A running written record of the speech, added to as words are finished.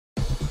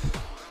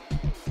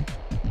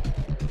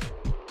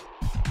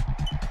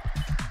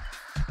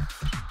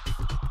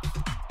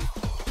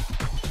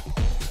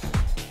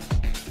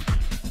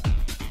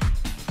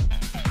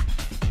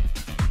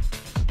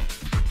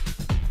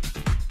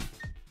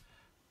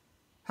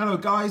Hello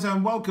guys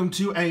and welcome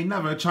to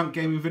another Chunk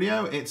Gaming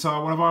video. It's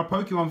one of our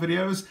Pokemon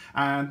videos,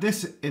 and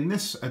in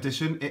this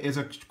edition it is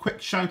a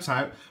quick shout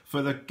out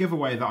for the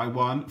giveaway that I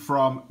won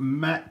from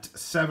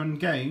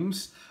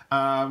Met7Games.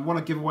 Won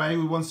a giveaway,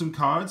 we won some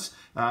cards.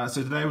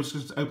 So today we're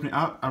just opening it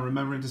up and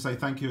remembering to say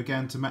thank you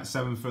again to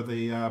Met7 for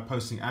the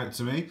posting it out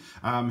to me.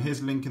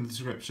 His link in the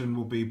description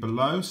will be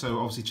below, so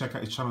obviously check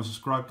out his channel and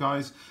subscribe,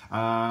 guys.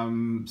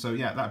 So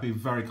yeah, that'd be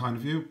very kind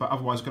of you, but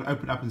otherwise we're going to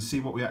open it up and see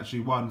what we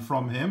actually won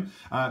from him.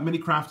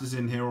 Minicraft is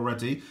in here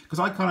already, because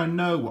I kind of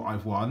know what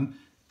I've won.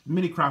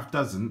 Minicraft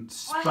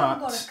doesn't, I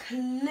haven't got a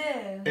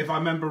clue. If I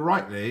remember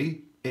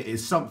rightly, it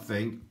is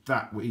something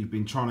that we've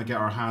been trying to get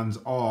our hands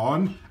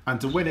on, and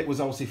to win it was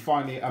obviously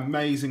finally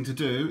amazing to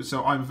do.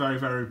 So I'm very,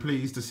 very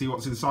pleased to see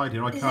what's inside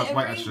here. I can't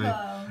wait, actually.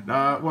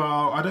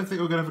 Well, I don't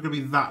think we're ever going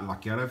to be that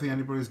lucky. I don't think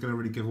anybody's going to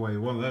really give away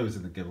one of those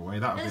in the giveaway.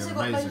 That would be an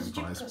amazing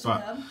prize.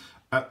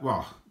 But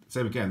well,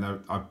 same again though.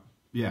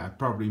 Yeah,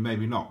 probably,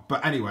 maybe not.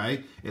 But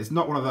anyway, it's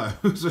not one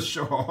of those for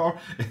sure,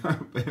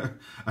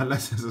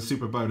 unless there's a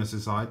super bonus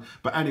inside.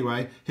 But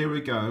anyway, here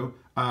we go.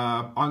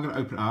 I'm going to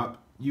open it up.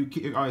 You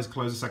keep your eyes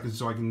closed a second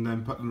so I can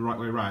then put them the right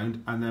way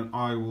around, and then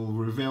I will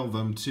reveal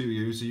them to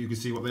you so you can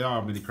see what they are,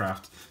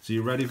 Minicraft. So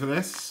you ready for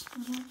this?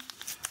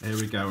 Here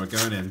we go, we're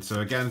going in.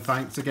 So again,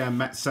 thanks again,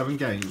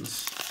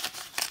 Met7Games,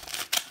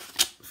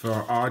 for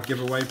our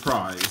giveaway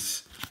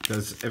prize.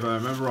 Because if I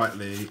remember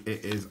rightly,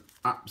 it is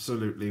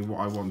absolutely what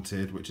I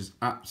wanted, which is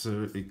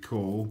absolutely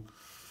cool.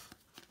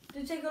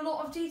 Did it take a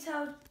lot of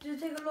detail? Did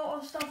it take a lot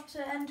of stuff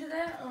to enter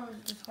there, or was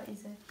it just quite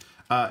easy?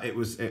 It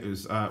was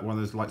one of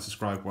those like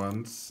subscribe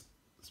ones.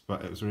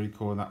 But it was really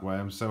cool in that way.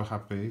 I'm so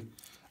happy.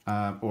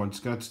 I'm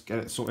just going to get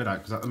it sorted out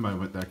because at the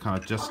moment they're kind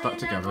of just stuck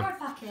together. Card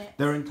packets?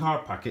 They're in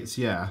card packets,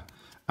 yeah.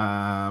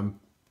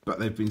 But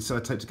they've been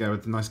sellotape together,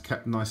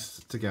 kept nice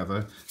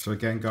together. So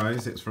again,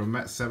 guys, it's from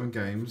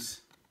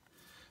Met7Games.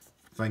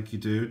 Thank you,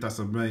 dude. That's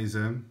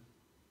amazing.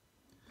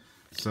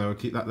 So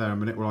keep that there a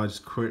minute while I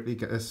just quickly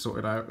get this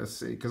sorted out. Let's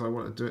see, because I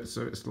want to do it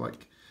so it's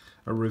like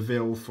a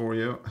reveal for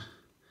you.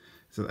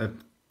 So they're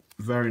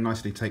very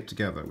nicely taped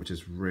together, which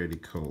is really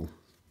cool.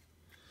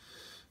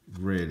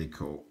 Really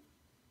cool.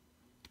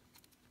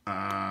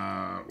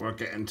 We'll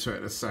get into it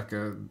in a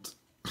second.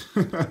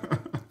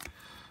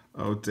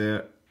 Oh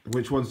dear.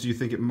 Which ones do you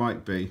think it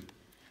might be?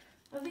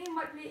 I think it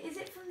might be. Is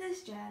it from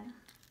this gen?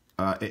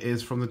 It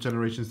is from the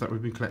generations that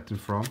we've been collecting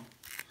from.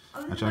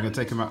 Actually, I'm going to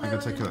take them out. I'm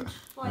going to take a look.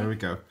 There we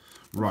go.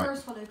 Right.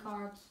 Reverse hollow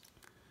cards.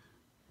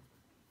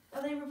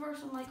 Are they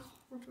reverse on like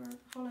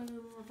hollow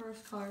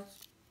reverse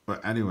cards?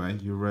 But anyway,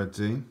 you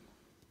ready?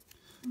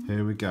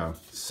 Here we go.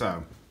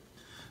 So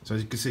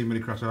as you can see,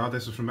 Minicraft,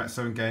 this was from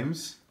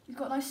Met7Games. You've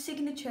got a nice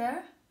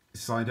signature. He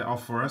signed it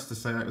off for us to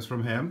say that it was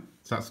from him.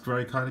 So that's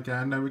very kind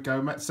again. There we go,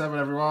 Met7,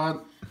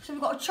 everyone. So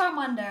we've got a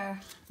Charmander.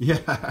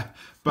 Yeah,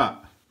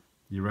 but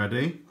you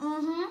ready?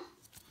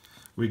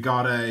 We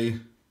got a...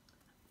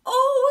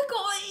 Oh, we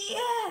got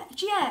a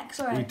GX,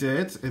 sorry. We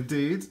did,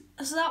 indeed.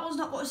 So that one's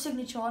not got a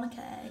signature on,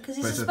 okay? Because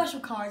it's a special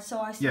card, so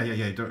I... Yeah,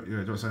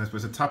 don't say this, but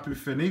it's a Tapu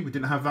Fini. We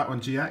didn't have that one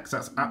GX.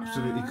 That's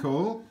absolutely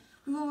cool.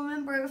 We will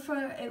remember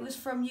it was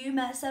from you,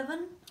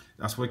 Met7.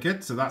 That's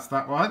wicked. So that's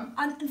that one.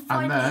 And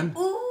finally, then,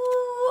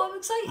 ooh, I'm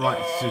excited. Right.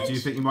 So do you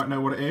think you might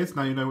know what it is?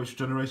 Now you know which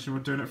generation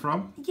we're doing it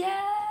from.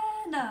 Yeah.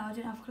 No, I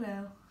didn't have a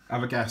clue.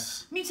 Have a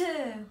guess. Me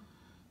too.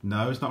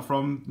 No, it's not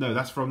from. No,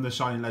 that's from the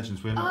Shining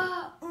Legends. We're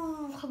not.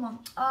 Come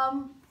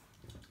on.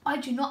 I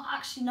do not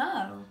actually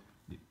know.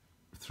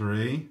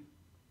 3,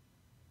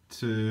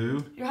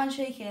 2. Your hand's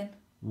shaking.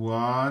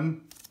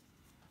 1.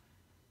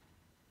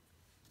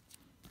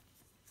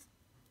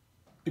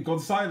 It gone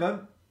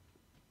silent.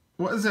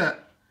 What is it?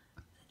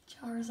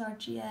 Charizard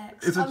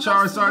GX. It's a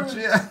Charizard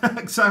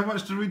GX. How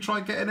much did we try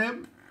getting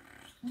him?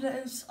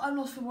 I'm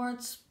lost for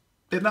words.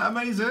 Isn't that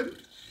amazing?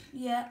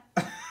 Yeah.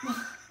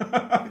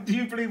 Do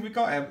you believe we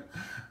got him?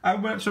 How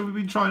much have we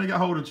been trying to get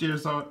hold of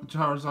Charizard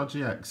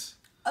GX?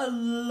 A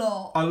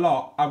lot. A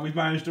lot, and we've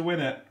managed to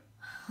win it.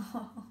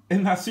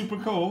 Isn't that super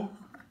cool?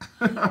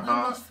 I'm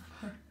lost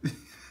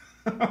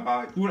for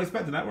words. You weren't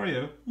expecting that, were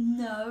you?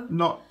 No.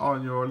 Not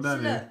on your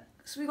level. So look,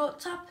 so we got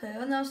Tapu,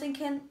 and I was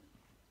thinking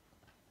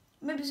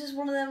maybe it's just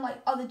one of them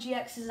like other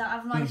GXs that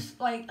have nice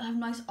have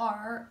nice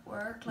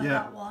artwork like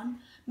that one.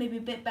 Maybe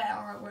a bit better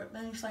artwork.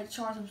 Then it's like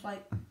Charizard's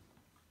like.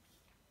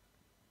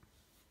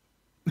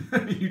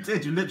 You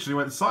did. You literally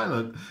went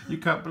silent. You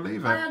can't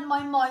believe it. I had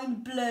my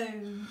mind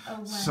blown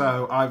away.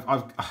 So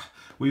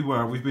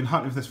we've been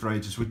hunting for this for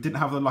ages. We didn't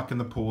have the luck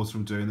and the pause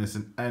from doing this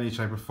in any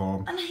shape or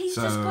form. And he's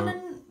just gone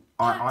and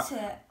packed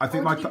it. I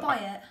think or did he buy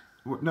it?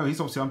 No, he's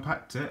obviously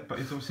unpacked it, but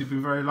he's obviously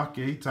been very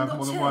lucky to have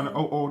more than one.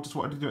 Or just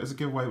wanted to do it as a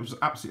giveaway, which was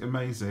absolutely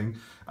amazing.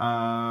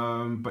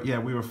 But yeah,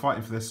 we were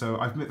fighting for this. So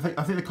I think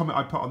the comment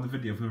I put on the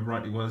video, if I remember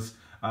rightly, was,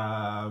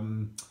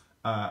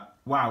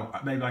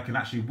 wow, maybe I can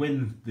actually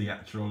win the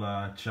actual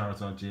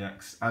Charizard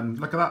GX. And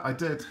look at that, I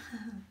did.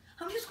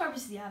 How many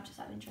subscribers does he have,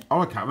 just out of interest? Oh,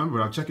 I can't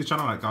remember. I'll check his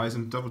channel out, guys,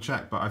 and double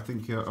check. But I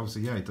think,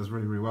 obviously, yeah, he does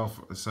really, really well.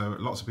 So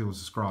lots of people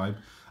subscribe.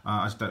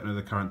 I just don't know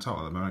the current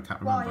total at the moment. I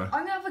can't remember. Right,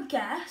 I'm going to have a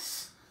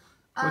guess.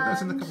 Well,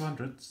 that's in the couple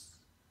hundreds,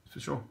 for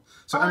sure.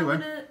 So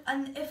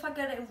and if I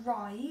get it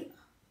right,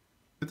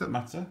 it doesn't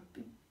matter.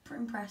 Be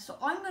pretty impressed. So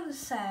I'm gonna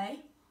say.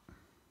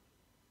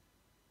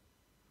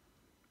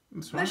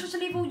 That's right. Make sure to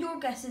leave all your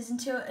guesses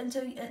until No,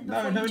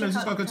 it's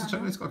got to go to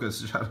channel. It's got to go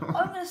to channel.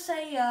 I'm gonna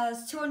say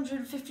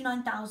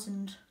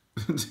 259,000.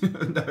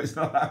 No, it's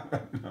not that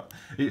bad.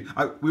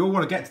 We all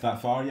want to get to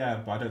that far,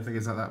 yeah, but I don't think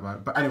it's that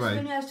bad. But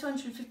anyway, it's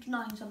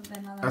 259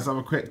 something like that. Let's have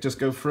a quick just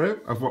go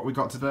through of what we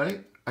got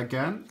today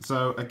again.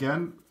 So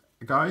again,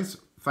 guys,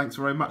 thanks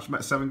very much,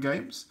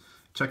 Met7Games.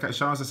 Check out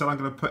Sean. As I said, I'm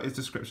going to put his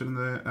description in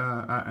the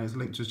and his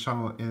link to his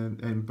channel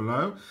in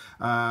below.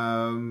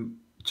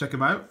 Check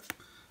him out.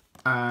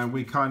 And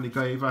we kindly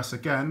gave us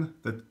again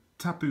the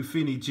Tapu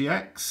Fini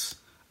GX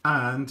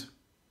and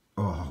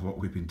what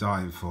we've been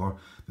dying for,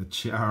 the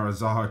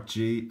Charizard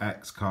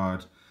GX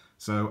card.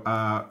 So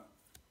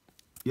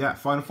yeah,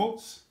 final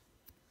thoughts?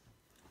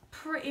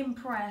 Pretty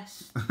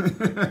impressed.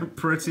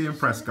 Pretty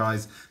impressed,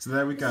 guys. So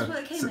there we go. This is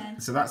what it came in.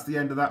 So that's the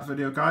end of that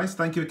video, guys.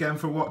 Thank you again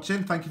for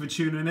watching. Thank you for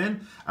tuning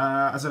in.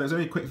 As I said, it was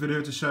only a quick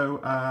video to show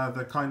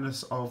the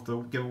kindness of the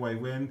giveaway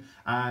win.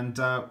 And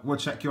we'll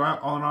check you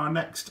out on our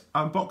next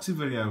unboxing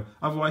video.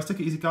 Otherwise, take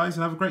it easy, guys,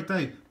 and have a great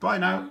day. Bye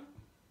now.